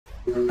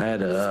I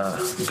had a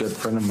good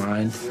friend of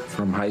mine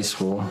from high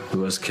school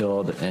who was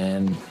killed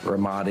in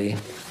Ramadi.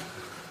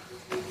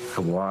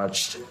 I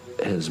watched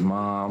his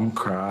mom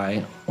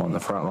cry on the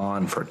front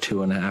lawn for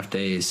 2.5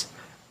 days,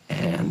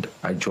 and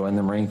I joined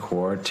the Marine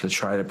Corps to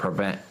try to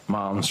prevent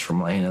moms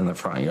from laying in the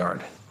front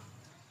yard.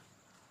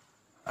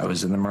 I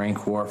was in the Marine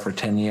Corps for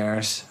 10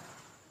 years,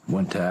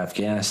 went to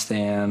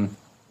Afghanistan,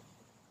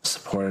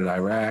 supported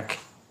Iraq,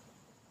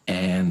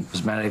 and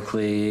was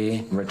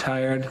medically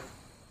retired.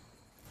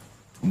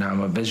 Now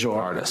I'm a visual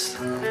artist.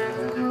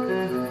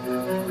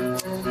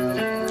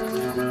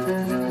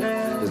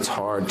 It's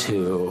hard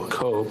to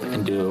cope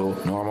and do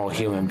normal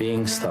human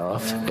being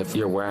stuff if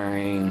you're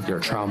wearing your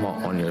trauma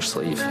on your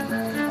sleeve.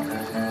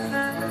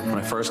 When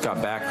I first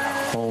got back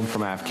home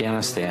from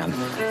Afghanistan,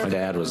 my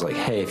dad was like,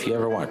 hey, if you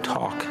ever want to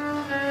talk,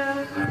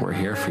 we're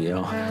here for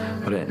you.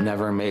 But it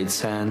never made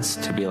sense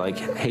to be like,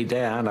 hey,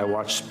 Dad, I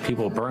watched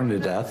people burn to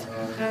death.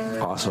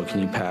 Also,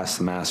 can you pass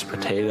the mashed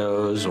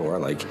potatoes? Or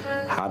like,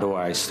 how do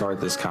I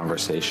start this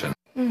conversation?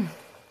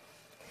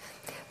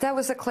 That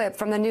was a clip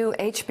from the new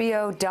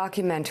HBO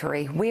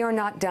documentary, We Are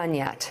Not Done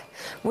Yet,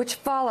 which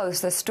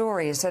follows the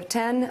stories of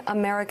 10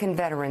 American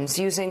veterans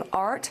using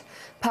art,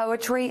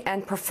 poetry,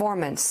 and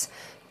performance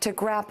to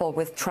grapple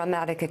with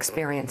traumatic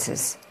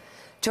experiences.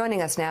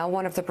 Joining us now,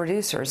 one of the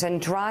producers and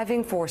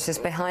driving forces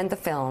behind the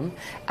film,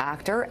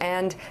 actor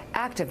and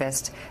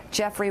activist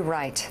Jeffrey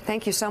Wright.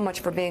 Thank you so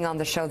much for being on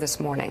the show this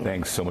morning.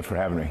 Thanks so much for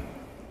having me.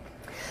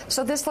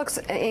 So this looks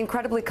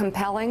incredibly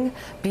compelling,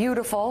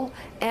 beautiful,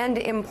 and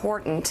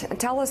important.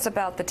 Tell us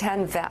about the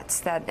 10 vets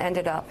that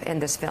ended up in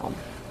this film.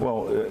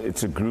 Well,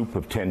 it's a group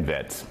of 10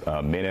 vets,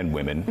 men and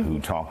women, who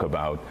talk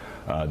about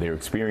their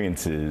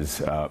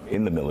experiences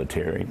in the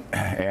military,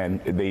 and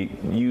they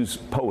use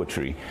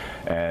poetry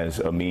as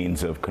a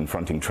means of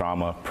confronting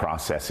trauma,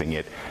 processing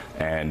it,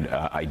 and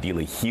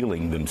ideally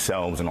healing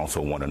themselves and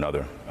also one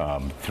another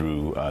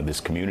through this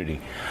community.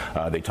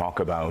 They talk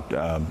about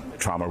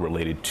trauma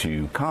related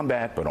to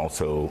combat, but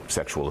also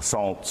sexual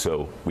assault,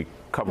 so we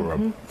cover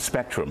a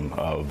spectrum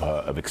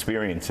of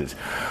experiences.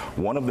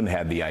 One of them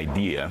had the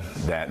idea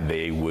that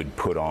they would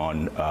put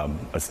on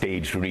a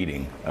staged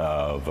reading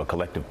of a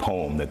collective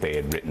poem that they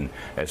had written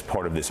as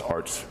part of this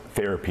arts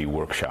therapy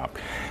workshop.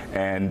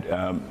 And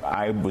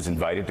I was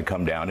invited to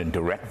come down and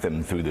direct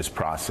them through this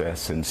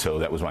process, and so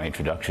that was my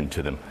introduction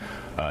to them.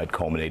 It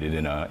culminated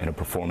in a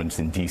performance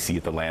in D.C.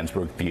 at the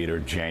Landsberg Theater,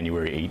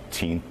 January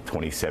 18th,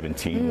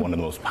 2017, one of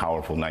the most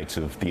powerful nights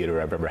of theater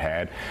I've ever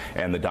had,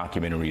 and the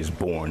documentary is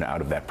born out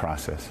of that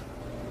process.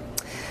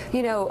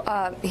 You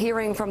know,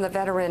 hearing from the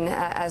veteran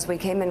as we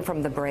came in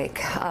from the break,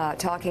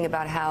 talking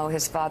about how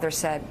his father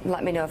said,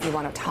 let me know if you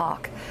want to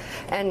talk.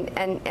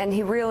 And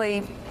he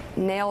really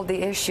nailed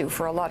the issue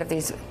for a lot of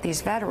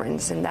these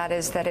veterans, and that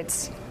is that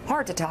it's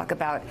hard to talk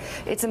about.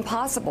 It's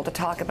impossible to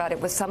talk about it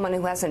with someone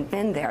who hasn't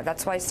been there.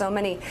 That's why so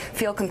many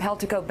feel compelled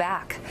to go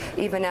back,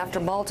 even after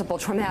multiple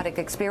traumatic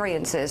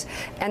experiences.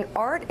 And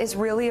art is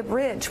really a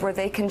bridge where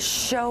they can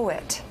show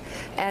it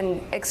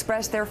and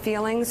express their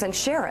feelings and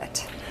share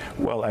it.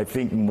 Well, I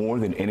think more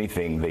than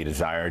anything, they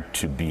desire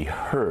to be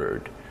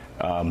heard.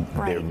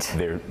 Right.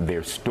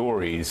 Their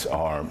stories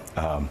are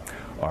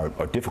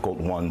difficult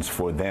ones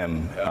for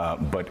them,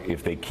 but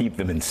if they keep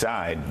them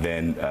inside,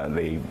 then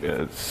they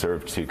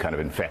serve to kind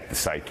of infect the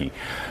psyche.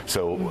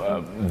 So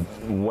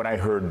what I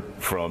heard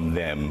from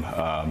them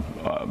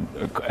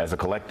as a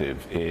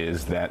collective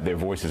is that their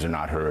voices are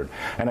not heard.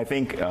 And I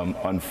think,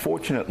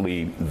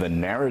 unfortunately, the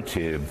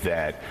narrative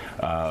that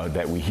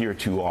we hear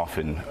too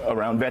often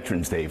around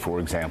Veterans Day, for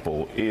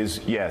example, is,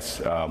 yes,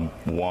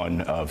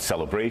 one of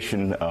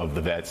celebration of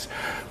the vets,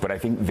 but I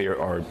think there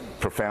are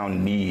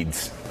profound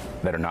needs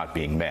that are not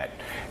being met.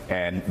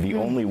 And the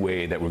only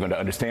way that we're going to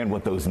understand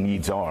what those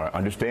needs are,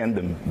 understand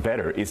them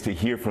better, is to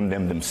hear from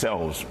them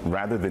themselves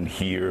rather than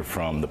hear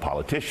from the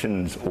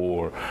politicians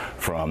or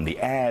from the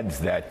ads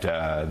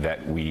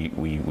that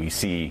we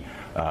see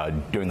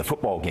during the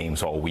football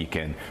games all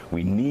weekend.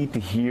 We need to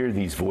hear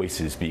these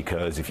voices,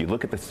 because if you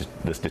look at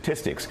the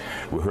statistics,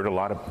 we heard a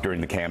lot during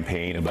the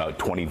campaign about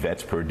 20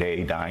 vets per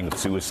day dying of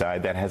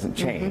suicide. That hasn't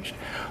changed.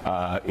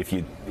 If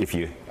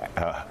you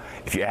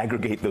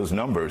aggregate those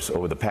numbers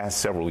over the past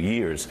several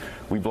years,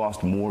 we've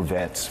lost more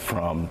vets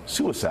from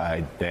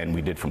suicide than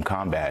we did from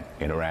combat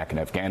in Iraq and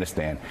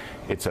Afghanistan.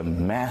 It's a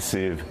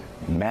massive,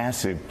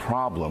 massive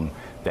problem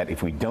that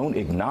if we don't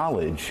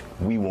acknowledge,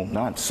 we will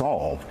not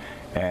solve.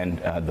 And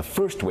the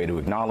first way to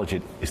acknowledge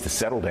it is to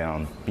settle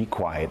down, be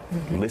quiet,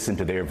 listen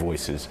to their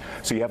voices.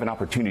 So you have an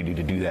opportunity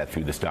to do that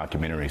through this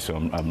documentary. So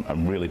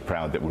I'm really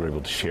proud that we're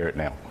able to share it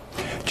now.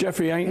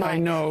 Jeffrey, I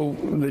know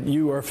that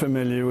you are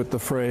familiar with the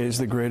phrase,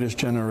 the greatest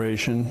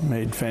generation,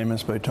 made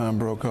famous by Tom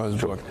Brokaw's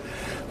book.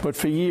 But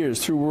for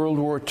years, through World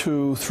War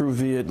II, through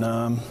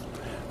Vietnam,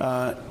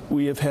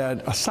 we have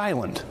had a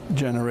silent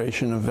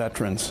generation of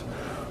veterans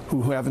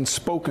who haven't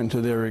spoken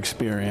to their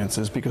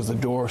experiences because the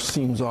door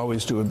seems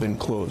always to have been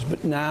closed.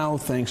 But now,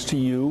 thanks to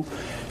you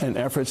and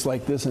efforts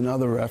like this and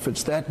other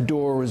efforts, that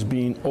door is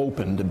being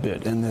opened a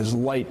bit and there's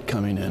light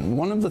coming in.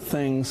 One of the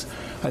things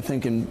I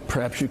think, and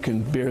perhaps you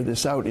can bear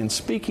this out, in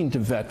speaking to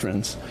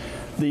veterans,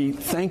 the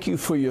thank you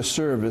for your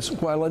service,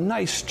 while a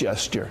nice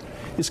gesture,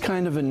 is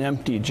kind of an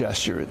empty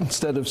gesture.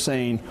 Instead of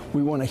saying,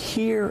 we want to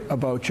hear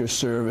about your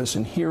service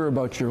and hear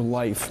about your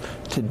life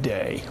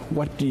today.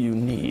 What do you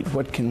need?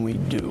 What can we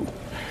do?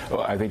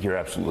 Well, I think you're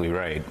absolutely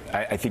right.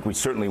 I think we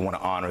certainly want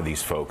to honor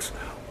these folks.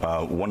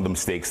 One of the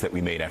mistakes that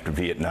we made after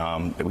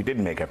Vietnam, that we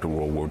didn't make after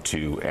World War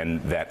II,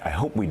 and that I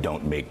hope we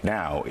don't make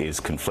now, is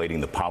conflating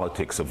the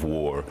politics of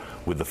war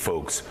with the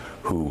folks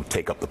who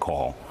take up the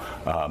call.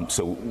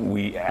 So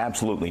we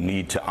absolutely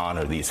need to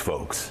honor these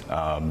folks.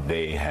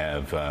 They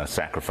have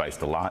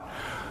sacrificed a lot,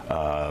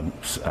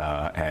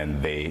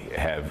 and they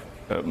have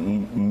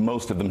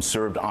most of them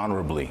served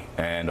honorably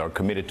and are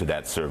committed to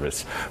that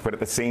service. But at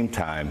the same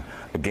time,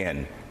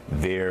 again,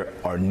 there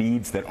are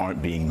needs that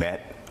aren't being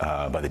met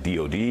by the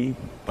DOD,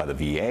 by the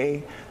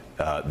VA.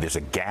 There's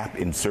a gap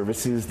in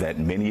services that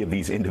many of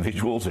these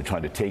individuals are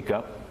trying to take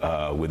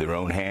up with their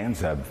own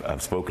hands.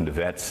 I've spoken to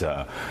vets,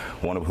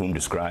 one of whom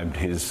described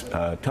his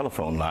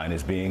telephone line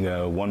as being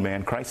a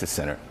one-man crisis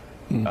center.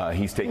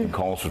 He's taking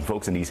calls from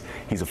folks, and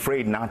he's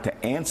afraid not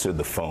to answer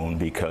the phone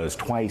because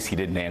twice he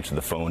didn't answer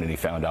the phone, and he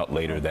found out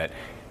later that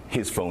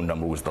his phone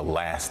number was the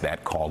last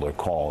that caller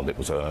called. It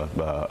was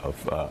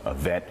a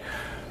vet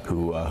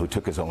who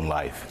took his own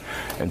life.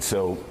 And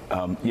so,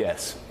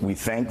 yes, we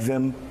thank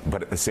them,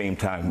 but at the same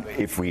time,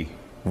 if we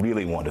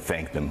really want to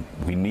thank them,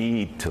 we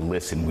need to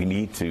listen. We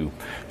need to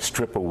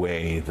strip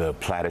away the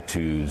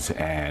platitudes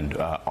and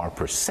our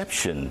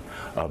perception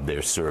of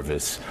their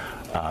service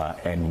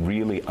and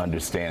really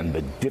understand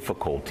the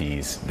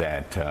difficulties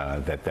that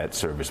that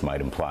service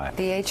might imply.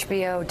 The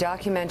HBO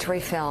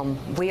documentary film,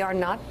 We Are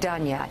Not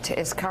Done Yet,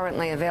 is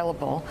currently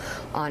available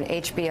on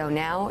HBO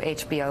Now,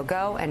 HBO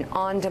Go, and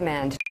on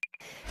demand.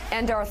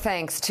 And our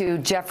thanks to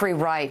Jeffrey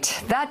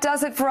Wright. That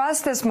does it for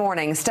us this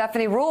morning.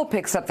 Stephanie Rule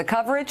picks up the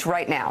coverage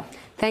right now.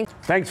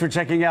 Thanks for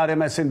checking out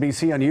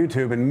MSNBC on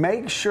YouTube, and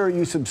make sure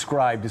you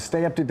subscribe to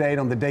stay up to date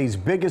on the day's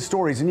biggest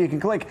stories. And you can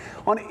click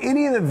on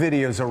any of the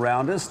videos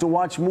around us to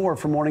watch more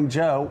from Morning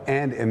Joe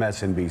and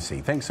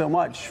MSNBC. Thanks so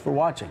much for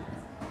watching.